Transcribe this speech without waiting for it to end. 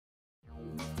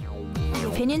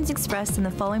opinions expressed in the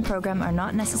following program are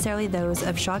not necessarily those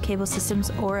of Shaw Cable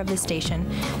Systems or of the station.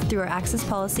 Through our access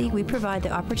policy, we provide the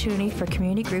opportunity for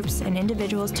community groups and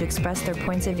individuals to express their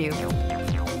points of view.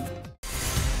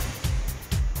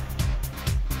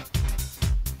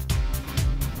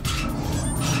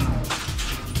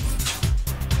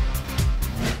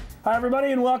 Hi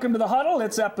everybody and welcome to the Huddle.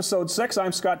 It's episode 6.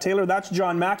 I'm Scott Taylor. That's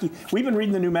John Mackey. We've been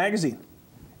reading the new magazine.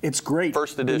 It's great.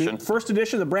 First edition. First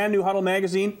edition, the brand new Huddle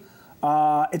magazine.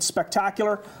 It's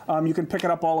spectacular. You can pick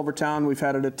it up all over town. We've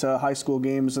had it at high school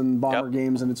games and Bomber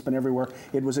games, and it's been everywhere.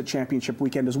 It was at championship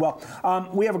weekend as well.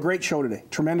 We have a great show today,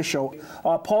 tremendous show.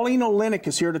 Pauline Olenek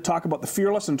is here to talk about the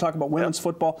Fearless and talk about women's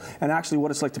football and actually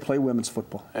what it's like to play women's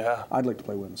football. Yeah. I'd like to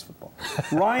play women's football.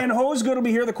 Ryan Hosegood will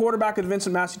be here, the quarterback of the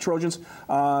Vincent Massey Trojans.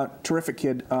 Terrific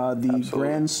kid, the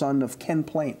grandson of Ken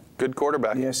Plain. Good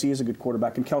quarterback. Yes, he is a good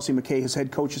quarterback. And Kelsey McKay, his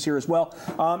head coach, is here as well.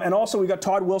 And also we got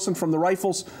Todd Wilson from the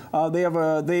Rifles.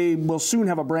 They will soon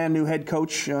have a brand new head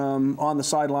coach on the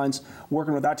sidelines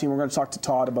working with that team. We're going to talk to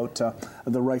Todd about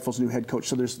the Rifles' new head coach.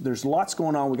 So there's lots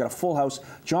going on. We got a full house.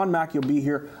 John Mackey will be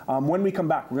here. When we come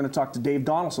back, we're going to talk to Dave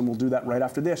Donaldson. We'll do that right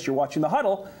after this. You're watching The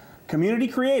Huddle, community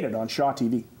created on Shaw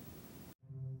TV.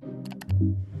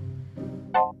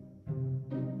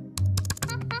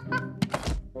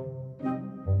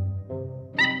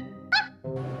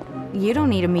 You don't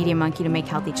need a media monkey to make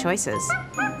healthy choices.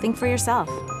 Think for yourself.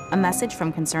 A message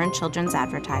from Concerned Children's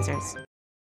Advertisers.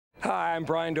 Hi, I'm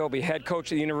Brian Dobie, head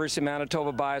coach of the University of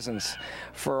Manitoba Bisons.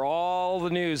 For all the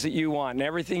news that you want and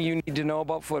everything you need to know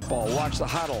about football, watch The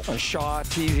Huddle on Shaw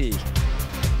TV.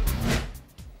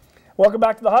 Welcome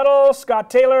back to The Huddle. Scott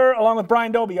Taylor along with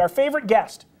Brian Dobie, our favorite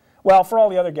guest. Well, for all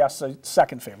the other guests,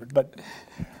 second favorite, but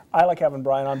I like having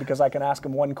Brian on because I can ask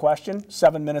him one question.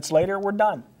 7 minutes later, we're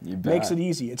done. You bet. Makes it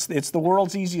easy. It's the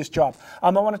world's easiest job. I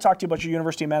want to talk to you about your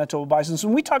University of Manitoba Bisons.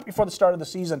 When we talked before the start of the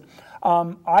season,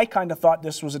 I kind of thought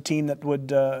this was a team that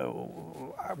would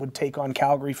take on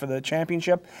Calgary for the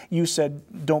championship. You said,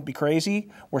 don't be crazy.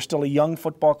 We're still a young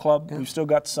football club. Yeah. We've still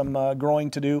got some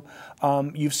growing to do.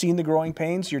 You've seen the growing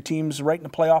pains. Your team's right in the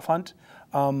playoff hunt.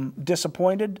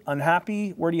 Disappointed,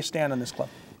 unhappy? Where do you stand on this club?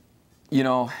 You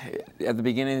know, at the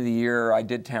beginning of the year, I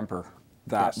did temper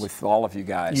that with all of you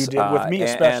guys. You did, with me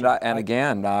especially. And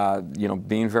again, you know,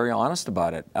 being very honest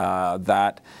about it,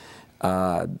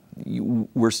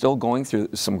 we're still going through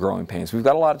some growing pains. We've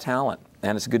got a lot of talent,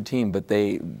 and it's a good team, but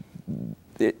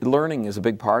learning is a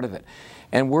big part of it.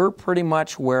 And we're pretty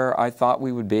much where I thought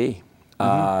we would be,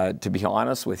 to be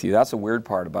honest with you. That's a weird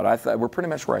part about it. We're pretty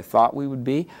much where I thought we would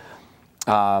be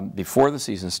before the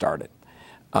season started.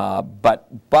 But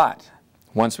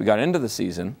once we got into the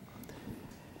season,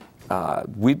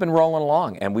 we've been rolling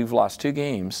along, and we've lost 2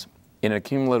 games in a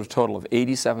cumulative total of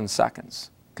 87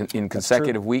 seconds in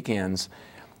consecutive weekends,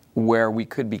 where we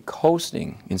could be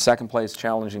coasting in second place,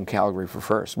 challenging Calgary for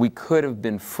first. We could have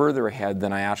been further ahead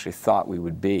than I actually thought we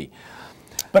would be.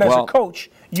 But as a coach,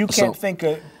 you can't think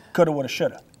of coulda, woulda,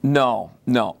 shoulda. No,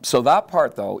 no. So that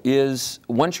part, though, is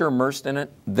once you're immersed in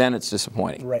it, then it's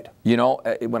disappointing. Right. You know,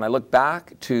 when I look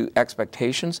back to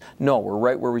expectations, no, we're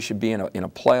right where we should be in a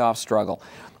playoff struggle.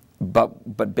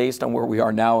 But based on where we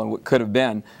are now and what could have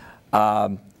been,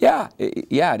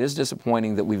 it is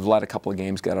disappointing that we've let a couple of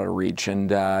games get out of reach.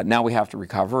 And now we have to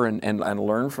recover and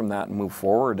learn from that and move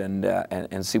forward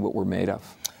and see what we're made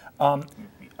of.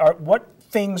 What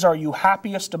things are you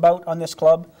happiest about on this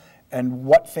club? And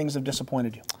what things have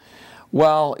disappointed you?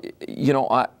 Well, you know,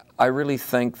 I really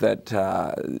think that,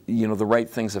 you know, the right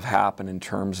things have happened in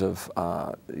terms of,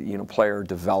 you know, player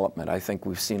development. I think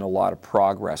we've seen a lot of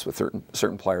progress with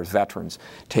certain players, veterans,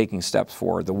 taking steps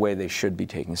forward the way they should be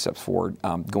taking steps forward,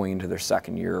 going into their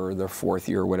second year or their fourth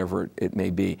year, or whatever it may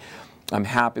be. I'm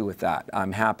happy with that.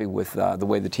 I'm happy with the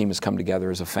way the team has come together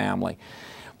as a family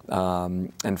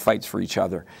and fights for each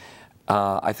other.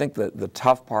 I think that the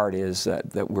tough part is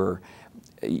that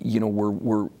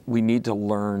we need to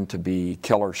learn to be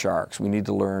killer sharks. We need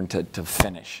to learn to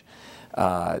finish.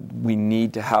 We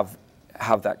need to have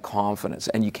that confidence.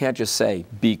 And you can't just say,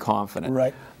 be confident.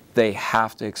 Right. They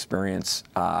have to experience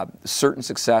certain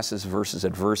successes versus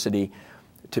adversity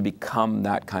to become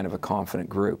that kind of a confident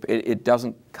group. It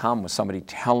doesn't come with somebody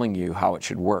telling you how it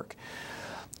should work.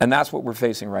 And that's what we're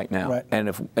facing right now. Right.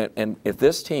 And if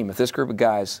this team, if this group of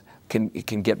guys can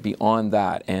get beyond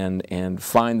that and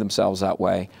find themselves that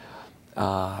way,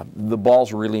 the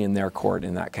ball's really in their court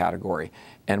in that category.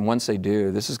 And once they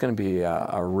do, this is going to be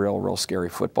a real scary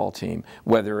football team,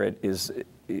 whether it is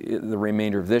the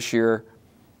remainder of this year,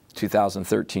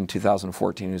 2013,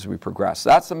 2014 as we progress.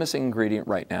 That's the missing ingredient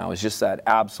right now, is just that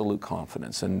absolute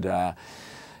confidence. And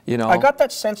You know, I got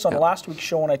that sense on last week's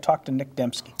show when I talked to Nick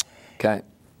Dembski. Okay.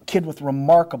 Kid with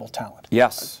remarkable talent.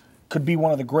 Yes. Could be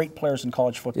one of the great players in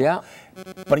college football. Yeah.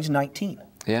 But he's 19.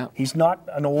 Yeah. He's not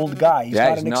an old guy. He's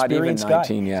not an experienced guy. Yet.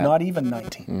 He's not even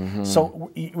 19.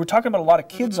 So we're talking about a lot of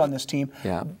kids on this team.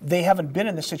 Yeah. They haven't been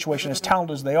in this situation as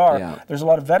talented as they are. Yeah. There's a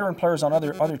lot of veteran players on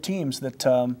other teams that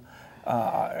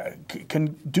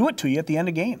can do it to you at the end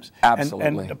of games.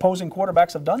 Absolutely. And opposing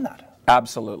quarterbacks have done that.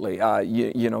 Absolutely.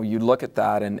 You know, you look at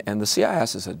that, and the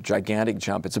CIS is a gigantic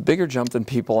jump. It's a bigger jump than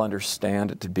people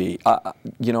understand it to be.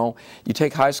 You know, you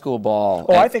take high school ball.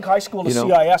 Oh, I think high school to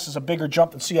CIS is a bigger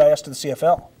jump than CIS to the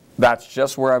CFL. That's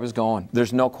just where I was going.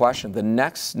 There's no question. The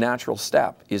next natural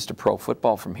step is to pro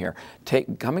football from here.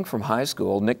 Coming from high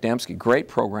school, Nick Dembski, great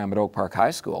program at Oak Park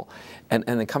High School, and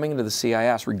then coming into the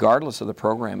CIS, regardless of the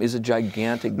program, is a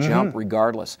gigantic jump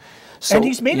regardless. So, and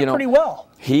he's made it pretty well.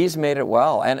 He's made it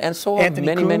well, and so have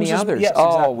many others. Yes,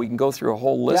 exactly. We can go through a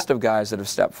whole list of guys that have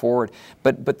stepped forward,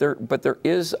 but there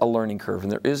is a learning curve,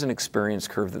 and there is an experience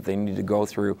curve that they need to go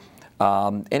through.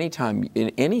 Anytime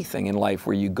in anything in life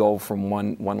where you go from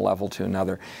one level to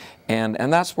another, and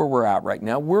that's where we're at right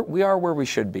now. We are where we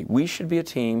should be. We should be a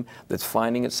team that's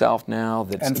finding itself now,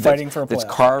 that's fighting for a playoff. That's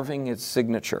carving its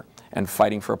signature and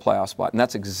fighting for a playoff spot. And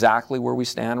that's exactly where we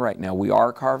stand right now. We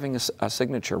are carving a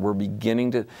signature. We're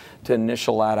beginning to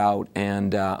initial that out,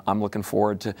 and I'm looking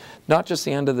forward to not just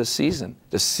the end of the season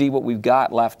to see what we've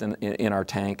got left in our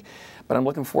tank, but I'm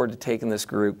looking forward to taking this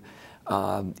group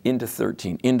into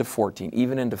 13, into 14,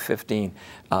 even into 15.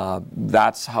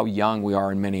 That's how young we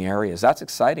are in many areas. That's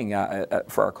exciting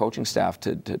for our coaching staff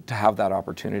to have that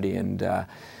opportunity, and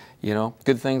you know,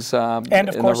 good things and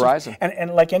of in course, the horizon.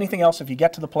 And like anything else, if you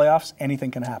get to the playoffs, anything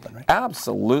can happen, right?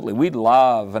 Absolutely. We'd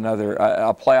love another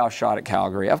a playoff shot at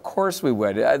Calgary. Of course we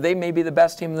would. They may be the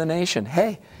best team in the nation.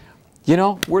 Hey, you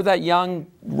know, we're that young,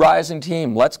 rising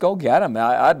team. Let's go get them.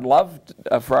 I'd love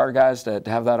for our guys to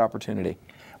have that opportunity.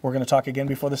 We're going to talk again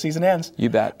before the season ends. You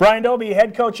bet. Brian Dobie,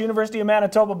 head coach, University of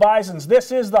Manitoba Bisons.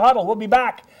 This is The Huddle. We'll be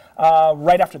back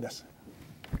right after this.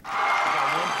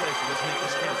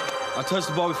 I touched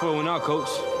the ball before it went out, Coach.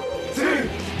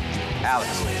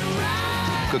 Alex.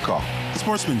 Good call.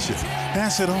 Sportsmanship.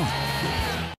 Pass it on.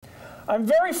 I'm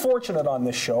very fortunate on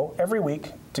this show every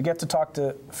week to get to talk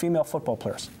to female football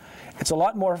players. It's a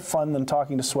lot more fun than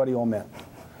talking to sweaty old men.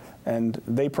 And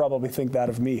they probably think that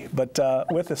of me. But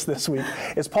with us this week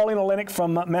is Pauline Olenek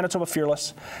from Manitoba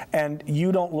Fearless, and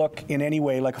you don't look in any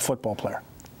way like a football player.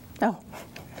 Oh.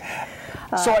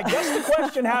 So I guess the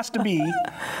question has to be,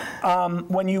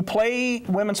 when you play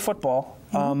women's football,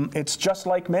 it's just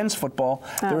like men's football.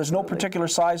 Absolutely. There is no particular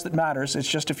size that matters. It's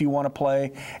just if you want to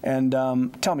play. And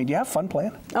tell me, do you have fun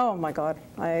playing? Oh my God,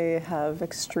 I have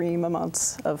extreme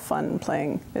amounts of fun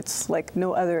playing. It's like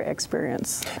no other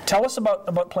experience. Tell us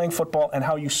about playing football and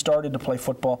how you started to play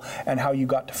football and how you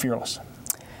got to Fearless.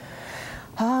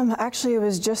 Actually, it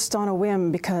was just on a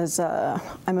whim because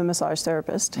I'm a massage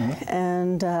therapist,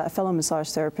 and a fellow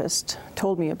massage therapist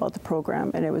told me about the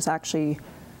program, and it was actually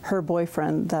her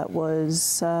boyfriend that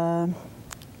was,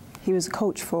 he was a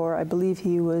coach for, I believe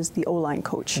he was the O-line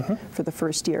coach for the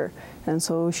first year. And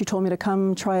so she told me to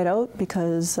come try it out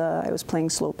because I was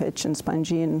playing slow pitch and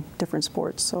spongy and different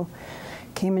sports. So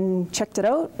came and checked it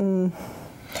out, and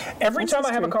every time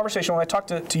I have a conversation, when I talk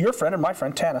to your friend and my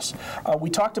friend, Tanis, we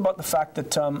talked about the fact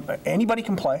that anybody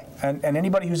can play, and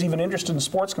anybody who's even interested in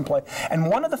sports can play. And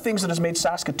one of the things that has made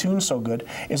Saskatoon so good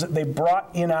is that they brought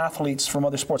in athletes from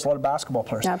other sports, a lot of basketball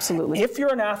players. Absolutely. If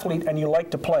you're an athlete and you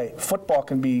like to play, football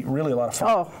can be really a lot of fun.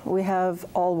 Oh, we have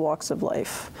all walks of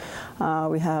life.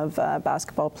 We have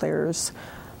basketball players,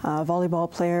 volleyball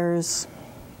players,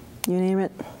 you name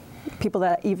it. People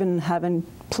that even haven't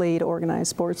played organized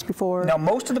sports before. Now,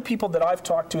 most of the people that I've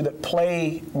talked to that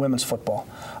play women's football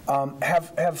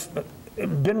have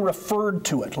been referred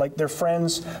to it, like their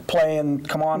friends play and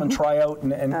come on and try out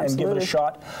and give it a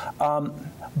shot.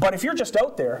 But if you're just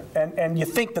out there and you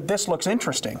think that this looks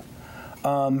interesting,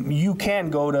 you can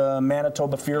go to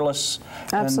Manitoba Fearless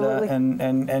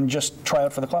and just try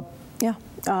out for the club. Yeah,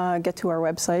 get to our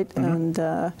website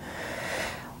and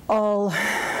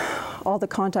all the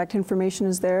contact information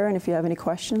is there, and if you have any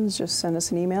questions, just send us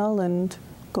an email and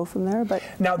go from there. But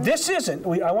now this isn't.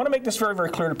 I want to make this very, very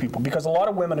clear to people because a lot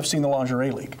of women have seen the Lingerie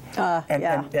League, and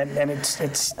it's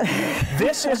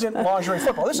this isn't lingerie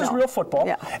football. This is real football,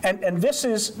 and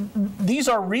these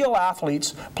are real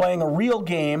athletes playing a real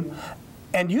game.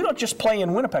 And you don't just play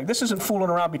in Winnipeg. This isn't fooling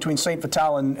around between St.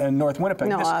 Vital and North Winnipeg.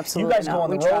 No, absolutely You guys go on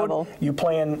the road. Travel. You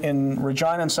play in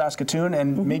Regina and Saskatoon,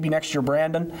 and maybe next year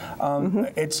Brandon.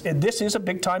 This is a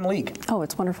big-time league. Oh,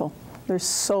 it's wonderful.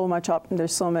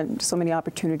 There's so many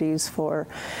opportunities for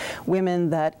women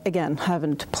that, again,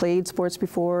 haven't played sports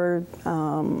before.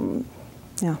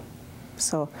 Yeah.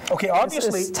 So okay,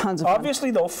 obviously, it's tons of fun.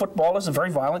 Obviously, though, football is a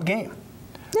very violent game.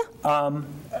 Yeah.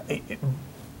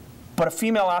 But a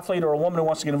female athlete or a woman who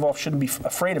wants to get involved shouldn't be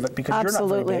afraid of it because you're not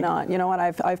very big. Absolutely not. You know what?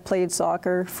 I've played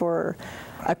soccer for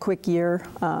a quick year,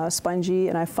 spongy,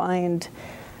 and I find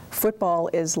football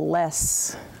is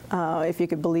less, if you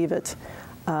could believe it,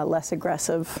 less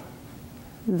aggressive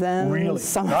than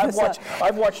some of us.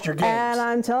 I've watched your games. And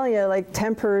I'm telling you, like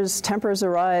tempers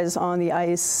arise on the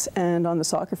ice and on the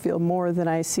soccer field more than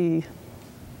I see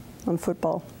on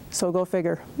football. So go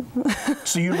figure.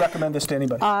 So you recommend this to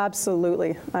anybody?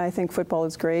 Absolutely. I think football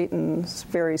is great and it's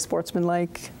very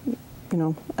sportsmanlike. You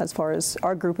know, as far as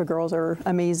our group of girls are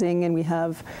amazing, and we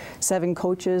have 7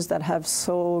 coaches that have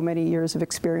so many years of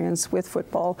experience with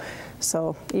football.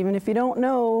 So even if you don't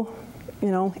know,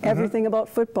 you know, everything about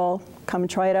football, come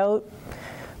try it out.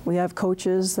 We have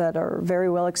coaches that are very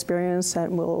well experienced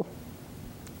that will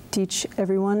teach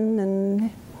everyone.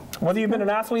 And whether you've been an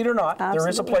athlete or not, absolutely, there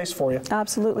is a place for you.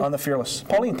 Absolutely. On the Fearless.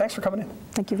 Pauline, thanks for coming in.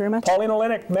 Thank you very much. Pauline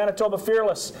Olenek, Manitoba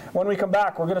Fearless. When we come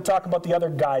back, we're going to talk about the other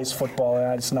guys' football.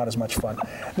 It's not as much fun.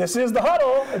 This is The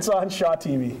Huddle. It's on Shaw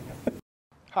TV.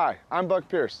 Hi, I'm Buck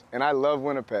Pierce, and I love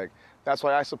Winnipeg. That's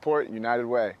why I support United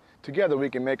Way. Together, we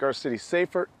can make our city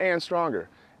safer and stronger.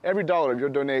 Every dollar of your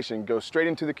donation goes straight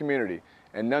into the community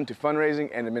and none to fundraising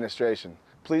and administration.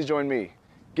 Please join me.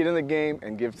 Get in the game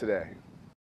and give today.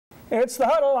 It's The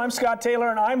Huddle. I'm Scott Taylor,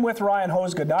 and I'm with Ryan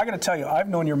Hosgood. Now, I got to tell you, I've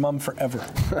known your mom forever.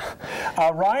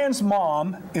 Ryan's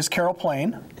mom is Carol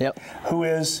Plain, who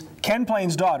is Ken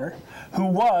Plain's daughter, who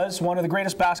was one of the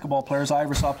greatest basketball players I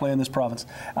ever saw play in this province.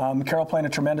 Carol Plain, a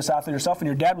tremendous athlete herself, and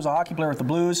your dad was a hockey player with the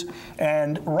Blues.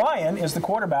 And Ryan is the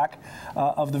quarterback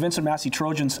of the Vincent Massey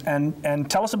Trojans. And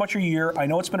tell us about your year. I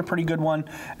know it's been a pretty good one,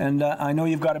 and I know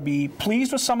you've got to be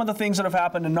pleased with some of the things that have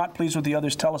happened and not pleased with the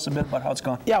others. Tell us a bit about how it's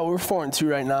gone. Yeah, well, we're 4-2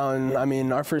 right now, and I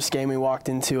mean, our first game we walked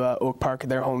into Oak Park,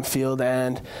 their home field,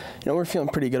 and you know, we're feeling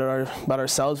pretty good about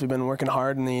ourselves. We've been working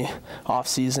hard in the off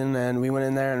season, and we went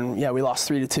in there and yeah, we lost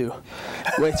 3-2,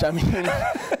 which I mean,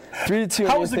 3-2.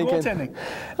 How was the goaltending?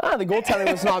 The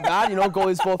goaltending was not bad. You know,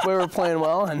 goalies both ways were playing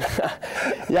well, and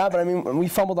yeah, but I mean, we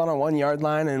fumbled on our 1-yard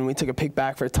line, and we took a pick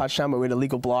back for a touchdown, but we had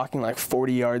illegal blocking like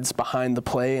 40 yards behind the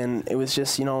play, and it was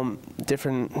just, you know,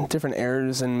 different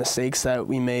errors and mistakes that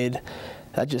we made.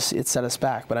 That just, it set us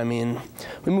back. But I mean,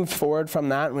 we moved forward from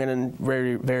that. We had a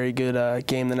very, very good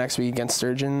game the next week against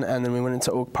Sturgeon, and then we went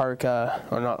into Oak Park,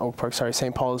 or not Oak Park, sorry,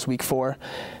 St. Paul's week 4.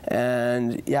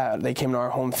 And yeah, they came to our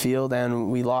home field, and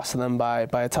we lost to them by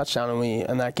a touchdown, and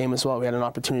in that game as well, we had an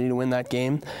opportunity to win that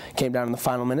game. Came down in the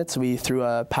final minutes. We threw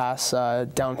a pass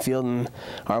downfield, and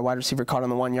our wide receiver caught on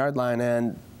the 1-yard line,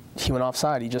 and he went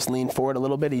offside. He just leaned forward a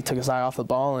little bit. He took his eye off the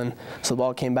ball, and so the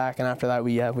ball came back. And after that,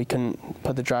 we couldn't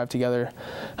put the drive together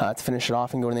to finish it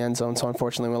off and go to the end zone. So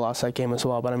unfortunately, we lost that game as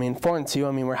well. But I mean, 4-2.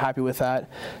 I mean, we're happy with that.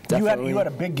 Definitely. You had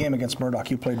a big game against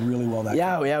Murdoch. You played really well that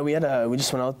game. Yeah. We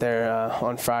just went out there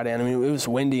on Friday, and I mean, it was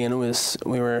windy, and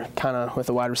we were kind of with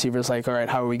the wide receivers like, all right,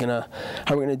 how are we gonna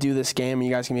do this game? You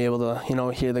guys can be able to, you know,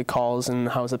 hear the calls and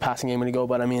how's the passing game going to go?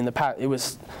 But I mean, it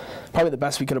was probably the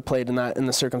best we could have played in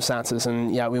the circumstances.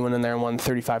 And yeah, we went in there and won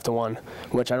 35-1,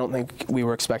 which I don't think we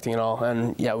were expecting at all.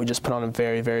 And yeah, we just put on a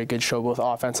very, very good show, both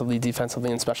offensively,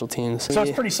 defensively, and special teams. So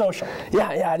it's pretty social.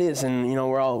 Yeah, it is. And you know,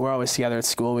 we're always together at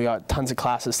school. We got tons of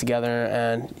classes together,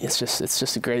 and it's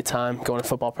just a great time going to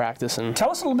football practice. And tell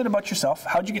us a little bit about yourself.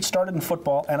 How'd you get started in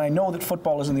football? And I know that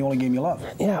football isn't the only game you love.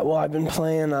 Yeah, well, I've been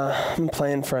playing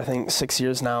for I think 6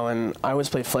 years now, and I always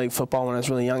played flag football when I was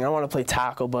really young. I wanted to play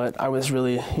tackle, but I was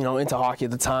really, you know, into hockey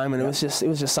at the time, and it was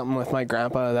just something with my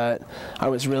grandpa that I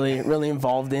was really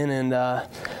involved in, and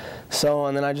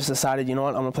then I just decided, you know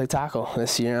what, I'm going to play tackle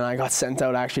this year, and I got sent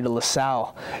out actually to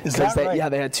LaSalle. Is that right? Yeah,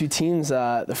 they had 2 teams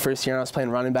the first year, and I was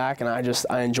playing running back, and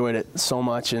I enjoyed it so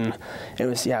much, and it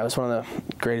was one of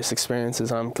the greatest experiences,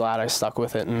 and I'm glad I stuck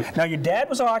with it. And now, your dad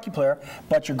was a hockey player,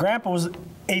 but your grandpa was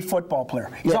a football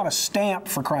player. He's on a stamp,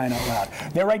 for crying out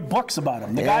loud. They write books about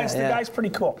him. The guy's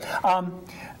pretty cool.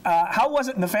 How was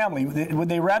it in the family? Would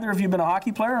they rather have you been a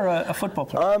hockey player or a football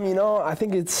player? You know, I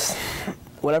think it's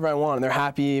whatever I want. They're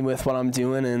happy with what I'm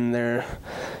doing, and they're,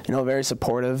 you know, very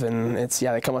supportive, and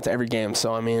they come out to every game.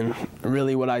 So I mean,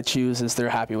 really what I choose is they're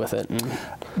happy with it. And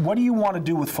what do you want to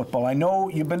do with football? I know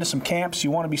you've been to some camps, you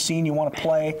want to be seen, you want to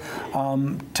play.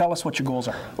 Tell us what your goals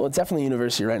are. Well, it's definitely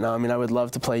university right now. I mean, I would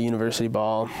love to play university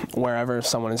ball wherever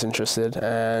someone is interested,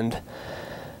 and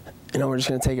you know, we're just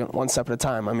going to take it one step at a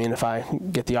time. I mean, if I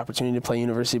get the opportunity to play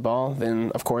university ball,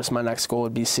 then of course my next goal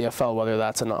would be CFL, whether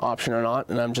that's an option or not.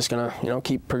 And I'm just going to, you know,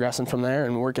 keep progressing from there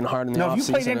and working hard in the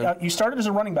offseason. You started as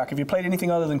a running back. Have you played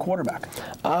anything other than quarterback?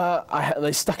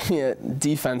 They stuck me at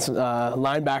defense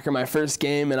linebacker my first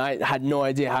game, and I had no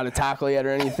idea how to tackle yet or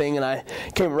anything. And I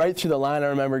came right through the line. I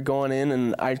remember going in,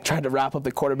 and I tried to wrap up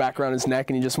the quarterback around his neck,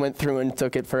 and he just went through and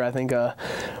took it for, I think, a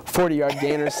 40-yard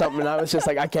gain or something. And I was just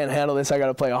like, I can't handle this. I got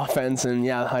to play offense. And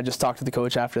yeah, I just talked to the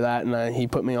coach after that, and he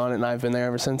put me on it, and I've been there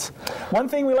ever since. One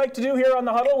thing we like to do here on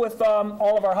the Huddle with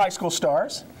all of our high school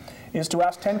stars is to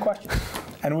ask 10 questions,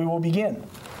 and we will begin.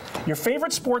 Your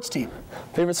favorite sports team?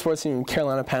 Favorite sports team,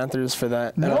 Carolina Panthers for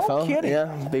the NFL. No kidding.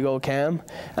 Yeah, big old Cam.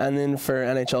 And then for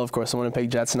NHL, of course, the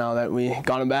Winnipeg Jets now that we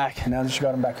got him back. Now that you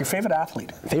got him back. Your favorite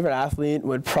athlete? Favorite athlete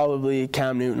would probably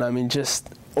Cam Newton. I mean, just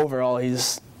overall,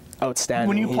 he's outstanding.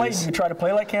 When you played, did you try to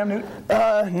play like Cam Newton?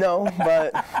 No,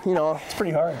 but, you know. It's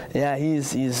pretty hard. Yeah,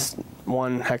 he's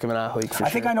one heck of an athlete for sure. I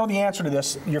think I know the answer to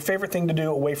this. Your favorite thing to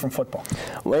do away from football?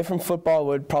 Away from football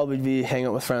would probably be hang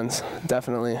out with friends,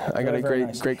 definitely. I got a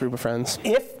great group of friends.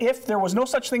 If there was no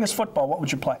such thing as football, what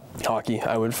would you play? Hockey.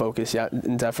 I would focus, yeah,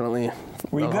 definitely.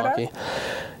 Were you good hockey. at it?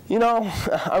 You know,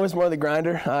 I was more the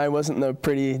grinder. I wasn't the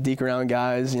pretty deke around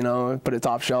guys, you know, put it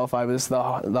top shelf. I was the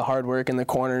hard work in the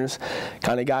corners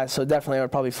kind of guy. So definitely I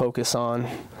would probably focus on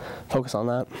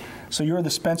that. So you were the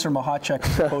Spencer Mahacek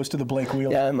as opposed to the Blake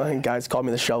Wheeler. Yeah, my guys called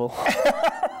me the shovel.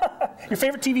 Your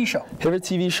favorite TV show? Favorite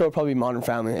TV show would probably Modern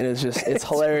Family. It is just, it's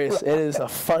hilarious. It is a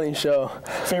funny show.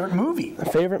 Favorite movie?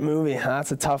 Favorite movie?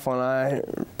 That's a tough one. I'd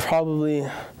probably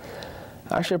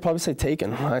say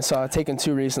Taken. I saw Taken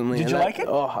 2 recently. Did you like it?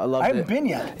 Oh, I loved it. I haven't been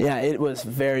yet. Yeah, it was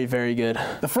very, very good.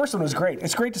 The first one was great.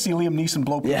 It's great to see Liam Neeson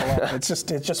blow people up. It's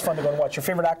just fun to go and watch. Your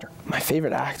favorite actor? My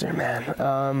favorite actor, man.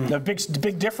 The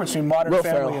big difference between Modern Will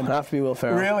Family Ferrell. and... Have to be Will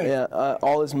Ferrell. Really? Yeah.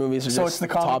 All his movies are it's the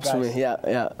tops guys. for me.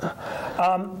 Yeah.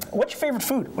 What's your favorite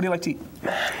food? What do you like to eat?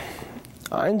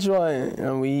 I enjoy,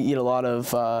 we eat a lot of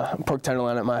pork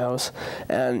tenderloin at my house,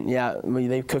 and yeah,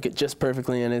 they cook it just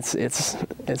perfectly, and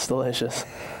it's delicious.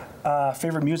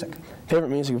 Favorite music? Favorite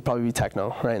music would probably be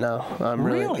techno right now.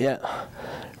 Really?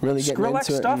 Really getting Skrillex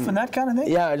into it. stuff and that kind of thing?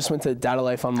 Yeah, I just went to Data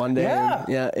Life on Monday. Yeah.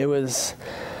 And it was...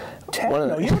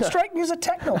 Techno. You don't strike me as a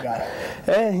techno guy.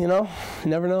 Hey, you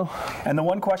never know. And the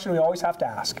one question we always have to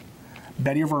ask,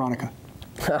 Betty or Veronica?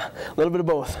 A little bit of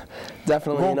both,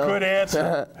 definitely. Oh, good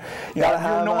answer.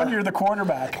 You're the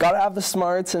quarterback. Gotta have the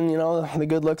smarts and the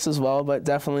good looks as well, but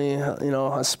definitely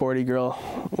a sporty girl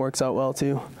works out well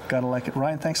too. Gotta like it.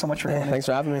 Ryan, thanks so much for coming. Thanks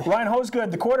for having me. Ryan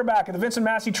Hosegood, the quarterback of the Vincent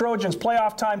Massey Trojans.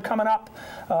 Playoff time coming up.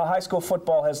 High school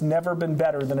football has never been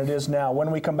better than it is now.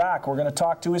 When we come back, we're going to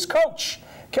talk to his coach,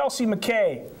 Kelsey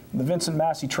McKay, the Vincent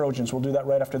Massey Trojans. We'll do that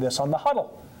right after this on The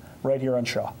Huddle, right here on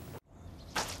Shaw.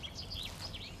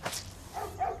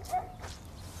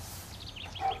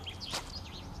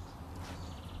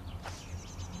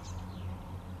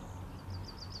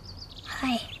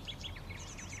 Hi.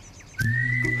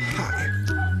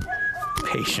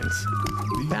 Patience.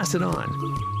 Pass it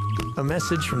on. A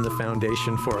message from the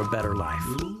Foundation for a Better Life.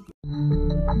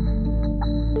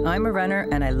 I'm a runner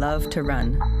and I love to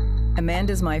run.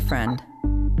 Amanda's my friend.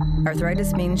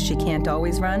 Arthritis means she can't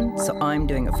always run, so I'm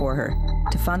doing it for her,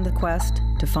 to fund the quest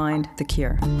to find the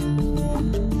cure.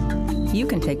 You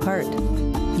can take part.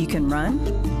 You can run,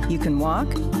 you can walk,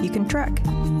 you can trek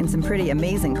in some pretty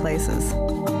amazing places.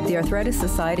 The Arthritis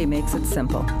Society makes it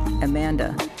simple.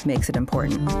 Amanda makes it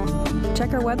important.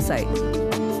 Check our website.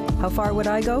 How far would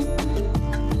I go?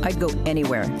 I'd go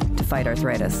anywhere to fight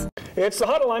arthritis. It's The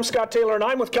Huddle. I'm Scott Taylor, and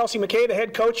I'm with Kelsey McKay, the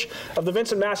head coach of the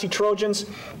Vincent Massey Trojans.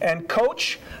 And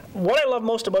Coach, what I love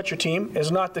most about your team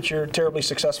is not that you're terribly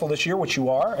successful this year, which you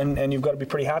are, and you've got to be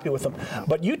pretty happy with them,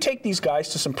 but you take these guys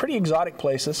to some pretty exotic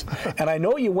places. And I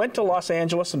know you went to Los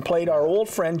Angeles and played our old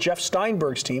friend Jeff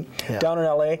Steinberg's team down in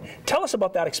L.A. Tell us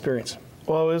about that experience.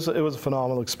 Well, it was a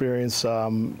phenomenal experience. A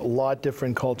lot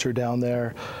different culture down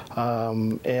there,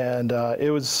 and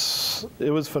it was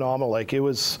phenomenal. Like it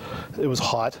was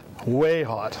hot, way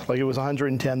hot. Like it was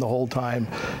 110 the whole time.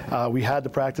 We had to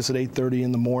practice at 8:30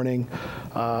 in the morning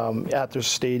at their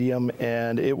stadium,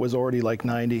 and it was already like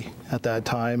 90 at that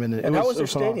time. And how was their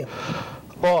stadium?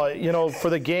 Well, for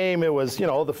the game, it was,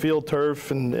 the field turf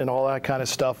and all that kind of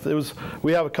stuff.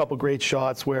 We have a couple great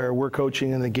shots where we're coaching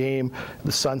in the game,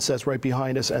 the sun sets right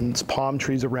behind us and it's palm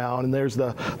trees around, and there's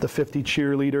the 50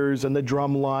 cheerleaders and the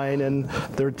drum line and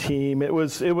their team. It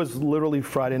was literally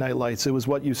Friday Night Lights. It was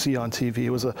what you see on TV.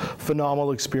 It was a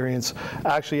phenomenal experience.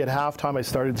 Actually, at halftime, I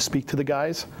started to speak to the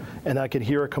guys, and I could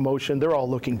hear a commotion. They're all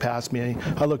looking past me.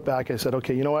 I looked back, I said,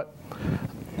 okay, you know what?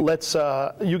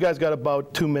 you guys got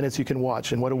about 2 minutes you can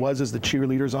watch. And what it was is the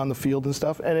cheerleaders on the field and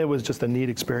stuff, and it was just a neat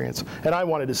experience. And I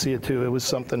wanted to see it too. It was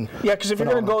something. Yeah, because if you're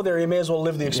going to go there, you may as well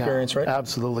live the experience, right?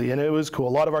 Absolutely, and it was cool. A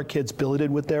lot of our kids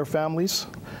billeted with their families,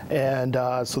 and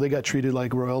so they got treated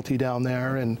like royalty down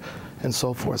there, and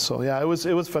so forth. So yeah, it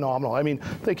was phenomenal. I mean,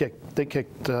 they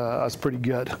kicked us pretty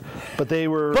good, but they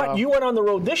were. But you went on the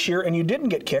road this year and you didn't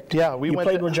get kicked. Yeah, you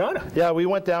played Regina. Yeah, we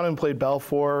went down and played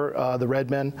Balfour, the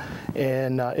Redmen,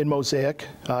 and in Mosaic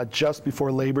just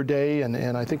before Labor Day,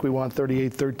 and I think we won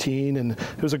 38-13, and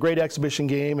it was a great exhibition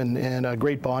game and a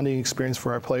great bonding experience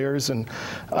for our players. And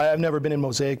I've never been in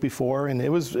Mosaic before, and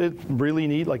it's really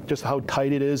neat, like just how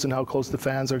tight it is and how close the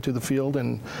fans are to the field,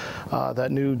 and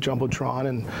that new jumbotron.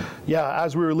 And yeah,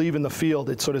 as we were leaving the field,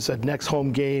 it sort of said next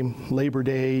home game, Labor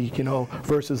Day,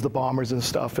 versus the Bombers and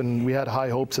stuff. And we had high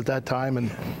hopes at that time, and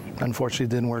unfortunately it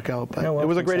didn't work out. But it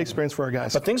was a great experience for our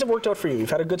guys. But things have worked out for you. You've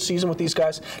had a good season with these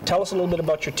guys. Tell us a little bit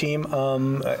about your team.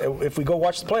 If we go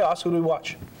watch the playoffs, who do we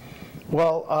watch?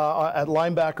 Well, at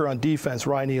linebacker on defense,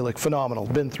 Ryan Elick, phenomenal.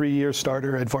 Been 3-year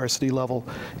starter at varsity level,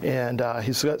 and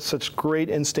he's got such great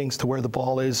instincts to where the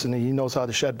ball is, and he knows how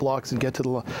to shed blocks and get to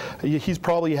the. He's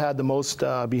probably had the most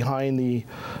behind the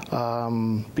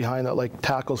like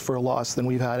tackles for a loss than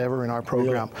we've had ever in our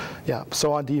program. Really? Yeah.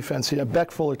 So on defense,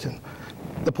 Beck Fullerton,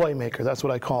 the playmaker. That's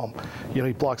what I call him.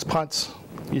 He blocks punts,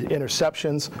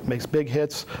 interceptions, makes big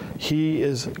hits. He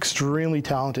is extremely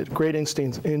talented, great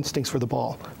instincts for the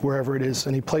ball, wherever it is,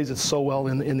 and he plays it so well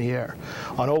in the air.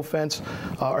 On offense,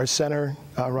 our center,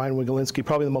 Ryan Wigolinski,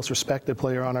 probably the most respected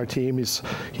player on our team. He's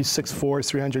 6'4",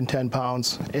 310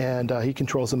 pounds, and he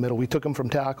controls the middle. We took him from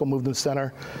tackle, moved him to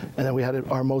center, and then we had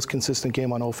our most consistent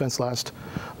game on offense last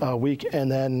week.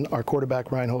 And then our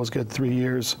quarterback, Ryan Hosgood, 3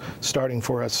 years starting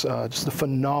for us. Just a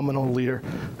phenomenal leader,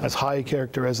 as high a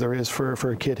character as there is for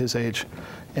a kid his age.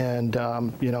 And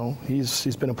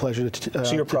he's been a pleasure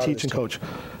to teach and coach.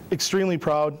 Extremely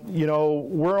proud.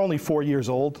 We're only 4 years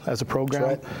old as a program,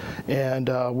 right. And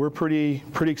we're pretty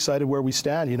excited where we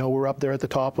stand. We're up there at the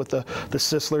top with the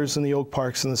Sislers and the Oak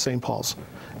Parks and the St. Paul's,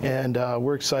 and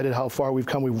we're excited how far we've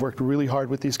come. We've worked really hard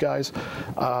with these guys.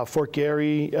 Fort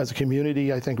Garry, as a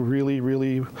community, I think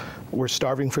really we're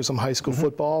starving for some high school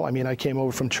football. I mean, I came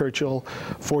over from Churchill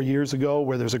 4 years ago,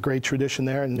 where there's a great tradition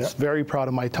there, and very proud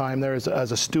of my time there as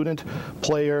a student,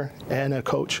 player, and a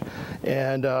coach.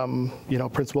 And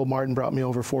Principal Martin brought me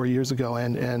over 4 years ago,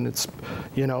 and it's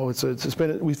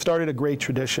we've started a great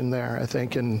tradition there, I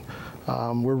think, and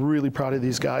we're really proud of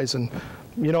these guys. And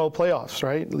playoffs,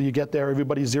 right? You get there,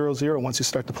 everybody's 0-0 once you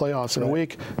start the playoffs in a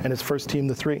week, and it's first team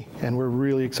to 3, and we're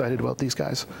really excited about these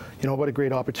guys. What a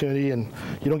great opportunity, and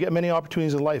you don't get many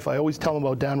opportunities in life. I always tell them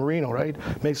about Dan Marino, right?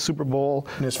 Makes Super Bowl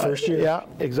in his first year. Yeah,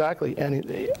 exactly.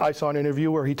 And I saw an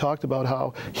interview where he talked about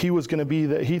how he was going to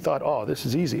be he thought, oh, this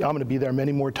is easy. I'm going to be there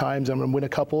many more times. I'm going to win a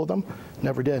couple of them.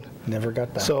 Never did. Never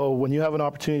got that. So when you have an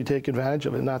opportunity to take advantage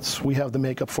of it, and we have the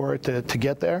makeup for it to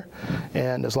get there.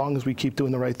 And as long as we keep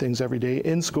doing the right things every day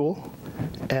in school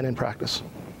and in practice.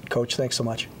 Coach, thanks so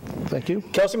much. Thank you.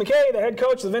 Kelsey McKay, the head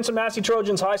coach of the Vincent Massey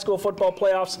Trojans high school football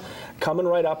playoffs, coming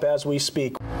right up as we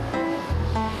speak.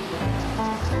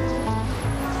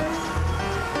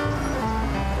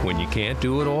 When you can't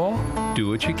do it all, do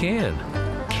what you can.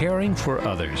 Caring for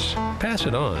others. Pass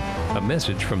it on. A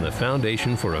message from the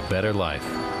Foundation for a Better Life.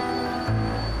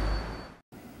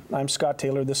 I'm Scott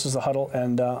Taylor, this is The Huddle,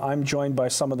 and I'm joined by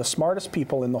some of the smartest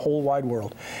people in the whole wide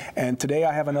world. And today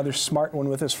I have another smart one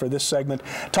with us for this segment.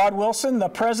 Todd Wilson, the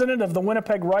president of the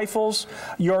Winnipeg Rifles.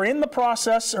 You're in the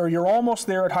process, or you're almost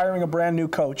there, at hiring a brand new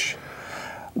coach.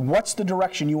 What's the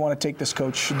direction you want to take this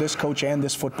coach and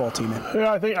this football team in?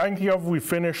 Yeah, I think we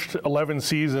finished 11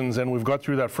 seasons and we've got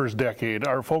through that first decade.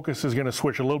 Our focus is going to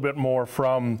switch a little bit more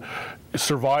from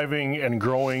surviving and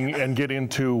growing and get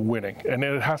into winning. And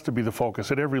it has to be the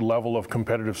focus at every level of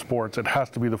competitive sports. It has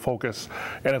to be the focus,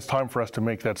 and it's time for us to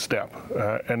make that step.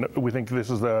 And we think this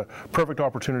is the perfect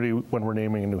opportunity when we're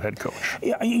naming a new head coach.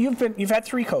 Yeah, you've had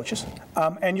 3 coaches,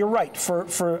 and you're right.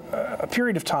 For a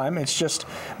period of time, it's just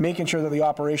making sure that the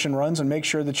operation runs and make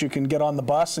sure that you can get on the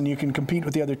bus and you can compete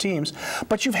with the other teams.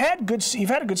 But you've had a good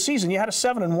season. You had a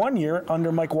 7-1 year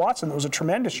under Mike Watson. That was a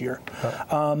tremendous year.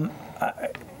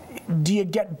 do you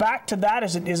get back to that?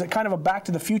 Is it kind of a back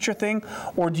to the future thing,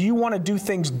 or do you want to do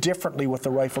things differently with the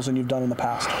Rifles than you've done in the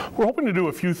past? We're hoping to do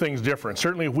a few things different.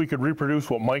 Certainly if we could reproduce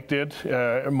what Mike did.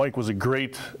 Mike was a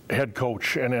great head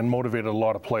coach and motivated a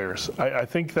lot of players. I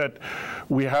think that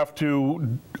we have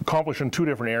to accomplish in two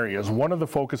different areas. One of the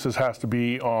focuses has to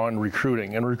be on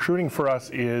recruiting, and recruiting for us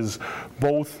is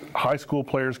both high school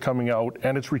players coming out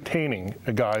and it's retaining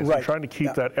guys and trying to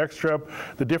keep that extra.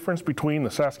 The difference between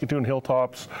the Saskatoon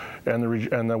Hilltops and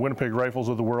the Winnipeg Rifles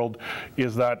of the world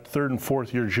is that third and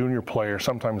fourth year junior player,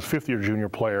 sometimes fifth year junior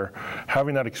player,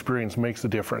 having that experience makes the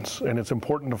difference. And it's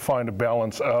important to find a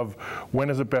balance of when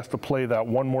is it best to play that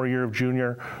one more year of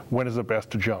junior, when is it best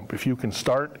to jump. If you can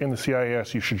start in the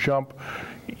CIS, you should jump.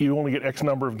 You only get X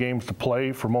number of games to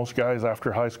play for most guys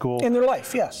after high school. In their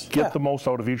life, yes. Get the most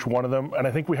out of each one of them, and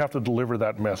I think we have to deliver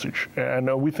that message.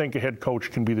 And we think a head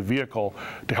coach can be the vehicle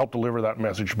to help deliver that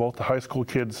message, both to high school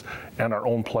kids and our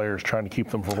own players, trying to keep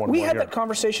them for one more year. We had that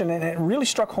conversation, and it really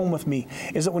struck home with me,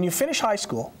 is that when you finish high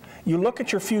school, you look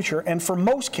at your future, and for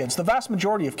most kids, the vast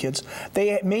majority of kids,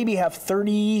 they maybe have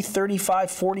 30,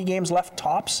 35, 40 games left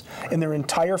tops in their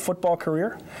entire football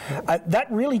career. That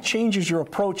really changes your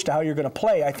approach to how you're going to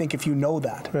play, I think, if you know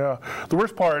that. Yeah. The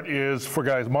worst part is for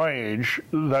guys my age,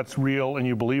 that's real and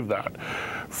you believe that.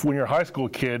 When you're a high school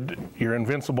kid, you're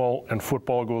invincible and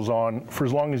football goes on for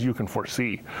as long as you can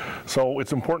foresee. So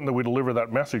it's important that we deliver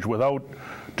that message without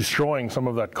destroying some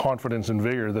of that confidence and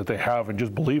vigor that they have and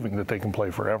just believing that they can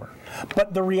play forever.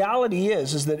 But the reality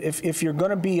is that if you're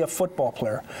going to be a football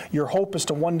player, your hope is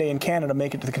to one day in Canada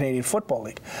make it to the Canadian Football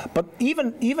League. But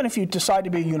even if you decide to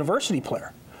be a university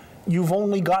player, you've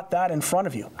only got that in front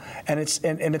of you, and it's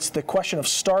the question of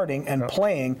starting and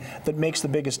playing that makes the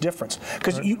biggest difference.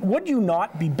 Because would you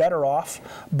not be better off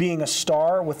being a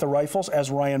star with the Rifles, as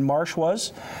Ryan Marsh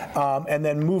was, and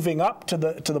then moving up to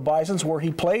the Bisons, where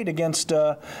he played against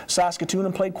Saskatoon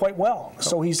and played quite well?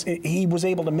 So he was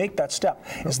able to make that step.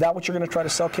 Is that what you're going to try to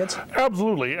sell kids?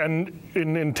 Absolutely. And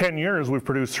in 10 years, we've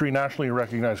produced 3 nationally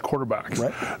recognized quarterbacks.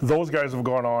 Right. Those guys have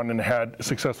gone on and had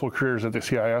successful careers at the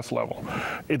CIS level.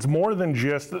 It's more than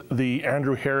just the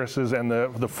Andrew Harrises and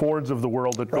the Fords of the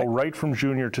world that go right from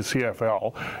junior to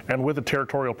CFL, and with the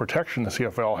territorial protection the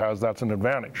CFL has, that's an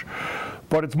advantage.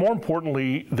 But it's more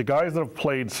importantly the guys that have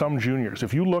played some juniors.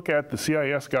 If you look at the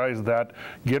CIS guys that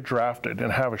get drafted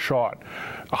and have a shot,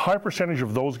 a high percentage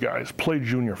of those guys play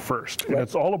junior first. And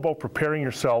it's all about preparing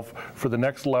yourself for the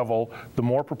next level. The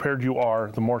more prepared you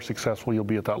are, the more successful you'll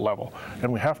be at that level.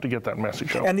 And we have to get that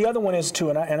message out. And the other one is too,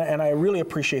 and I really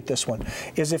appreciate this one,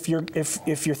 is if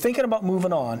you're thinking about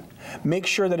moving on, make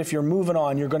sure that if you're moving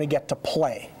on, you're going to get to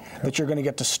play, that you're going to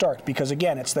get to start. Because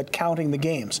again, it's that counting the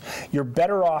games. You're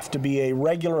better off to be a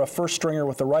first stringer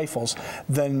with the Rifles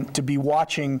than to be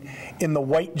watching in the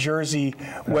white jersey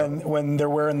when they're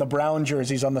wearing the brown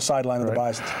jerseys on the sideline of the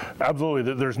Bisons.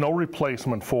 Absolutely. There's no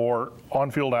replacement for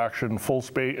on-field action, full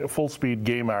speed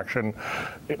game action.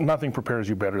 Nothing prepares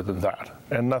you better than that.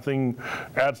 And nothing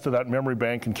adds to that memory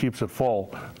bank and keeps it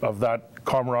full of that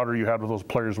camaraderie you had with those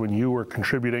players when you were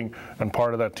contributing and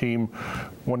part of that team.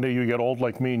 One day you get old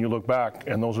like me and you look back,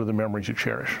 and those are the memories you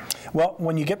cherish. Well,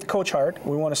 when you get the coach hired,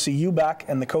 we want to see you back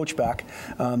and the coach back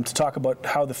to talk about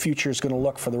how the future is going to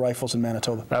look for the Rifles in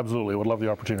Manitoba. Absolutely. Would love the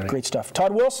opportunity. Great stuff.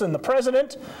 Todd Wilson, the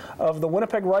president of the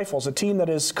Winnipeg Rifles, a team that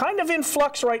is kind of in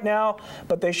flux right now,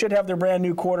 but they should have their brand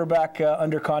new quarterback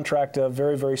under contract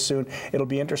very, very soon. It'll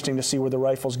be interesting to see where the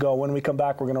Rifles go. When we come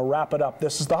back, we're going to wrap it up.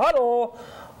 This is The Huddle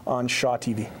on Shaw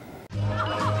TV.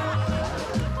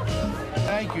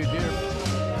 Thank you, dear.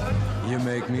 You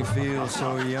make me feel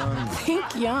so young.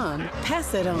 Think young.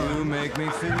 Pass it on. You make me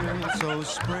feel so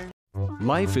spring.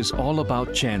 Life is all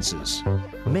about chances.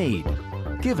 Made,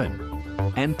 given,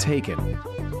 and taken.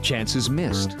 Chances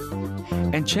missed.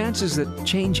 And chances that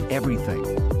change everything.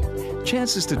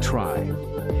 Chances to try,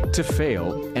 to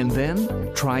fail, and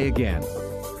then try again.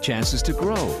 Chances to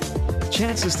grow.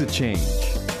 Chances to change.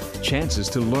 Chances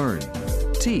to learn,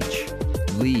 teach,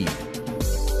 lead.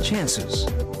 Chances.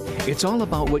 It's all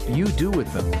about what you do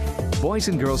with them. Boys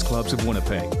and Girls Clubs of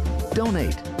Winnipeg.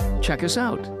 Donate. Check us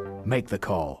out. Make the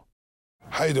call.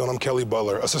 How you doing? I'm Kelly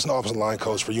Butler, Assistant Offensive Line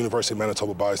Coach for University of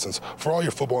Manitoba Bisons. For all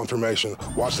your football information,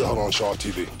 watch The Huddle on Shaw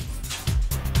TV.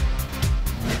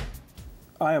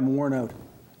 I am worn out.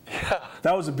 Yeah.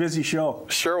 That was a busy show.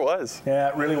 Sure was. Yeah,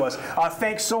 it really was.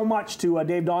 Thanks so much to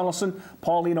Dave Donaldson,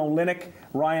 Pauline Olynyk,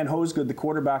 Ryan Hosgood, the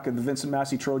quarterback of the Vincent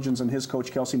Massey Trojans, and his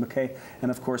coach, Kelsey McKay, and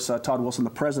of course, Todd Wilson, the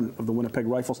president of the Winnipeg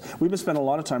Rifles. We've been spending a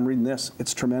lot of time reading this.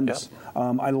 It's tremendous.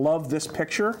 Yep. I love this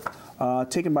picture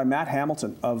taken by Matt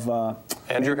Hamilton of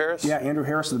Andrew Harris? Yeah, Andrew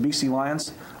Harris of the BC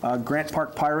Lions, Grant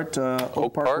Park Pirate,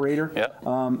 Oak Park Raider. Yeah.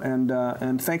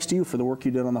 And thanks to you for the work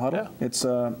you did on the Huddle. Yeah. It's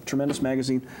a tremendous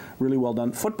magazine, really well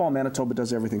done. Football Manitoba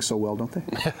does everything so well, don't they?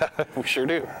 We sure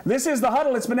do. This is the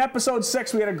Huddle. It's been episode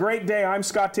 6. We had a great day. I'm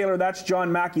Scott Taylor. That's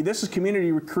John Mackey. This is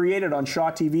Community created on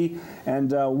Shaw TV,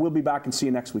 and we'll be back and see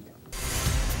you next week.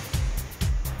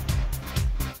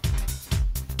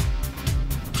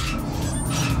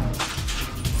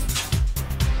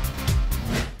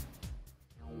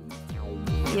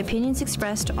 The opinions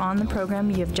expressed on the program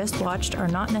you have just watched are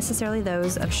not necessarily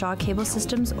those of Shaw Cable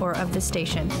Systems or of this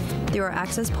station. Through our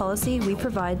access policy, we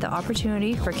provide the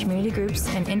opportunity for community groups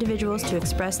and individuals to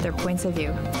express their points of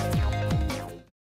view.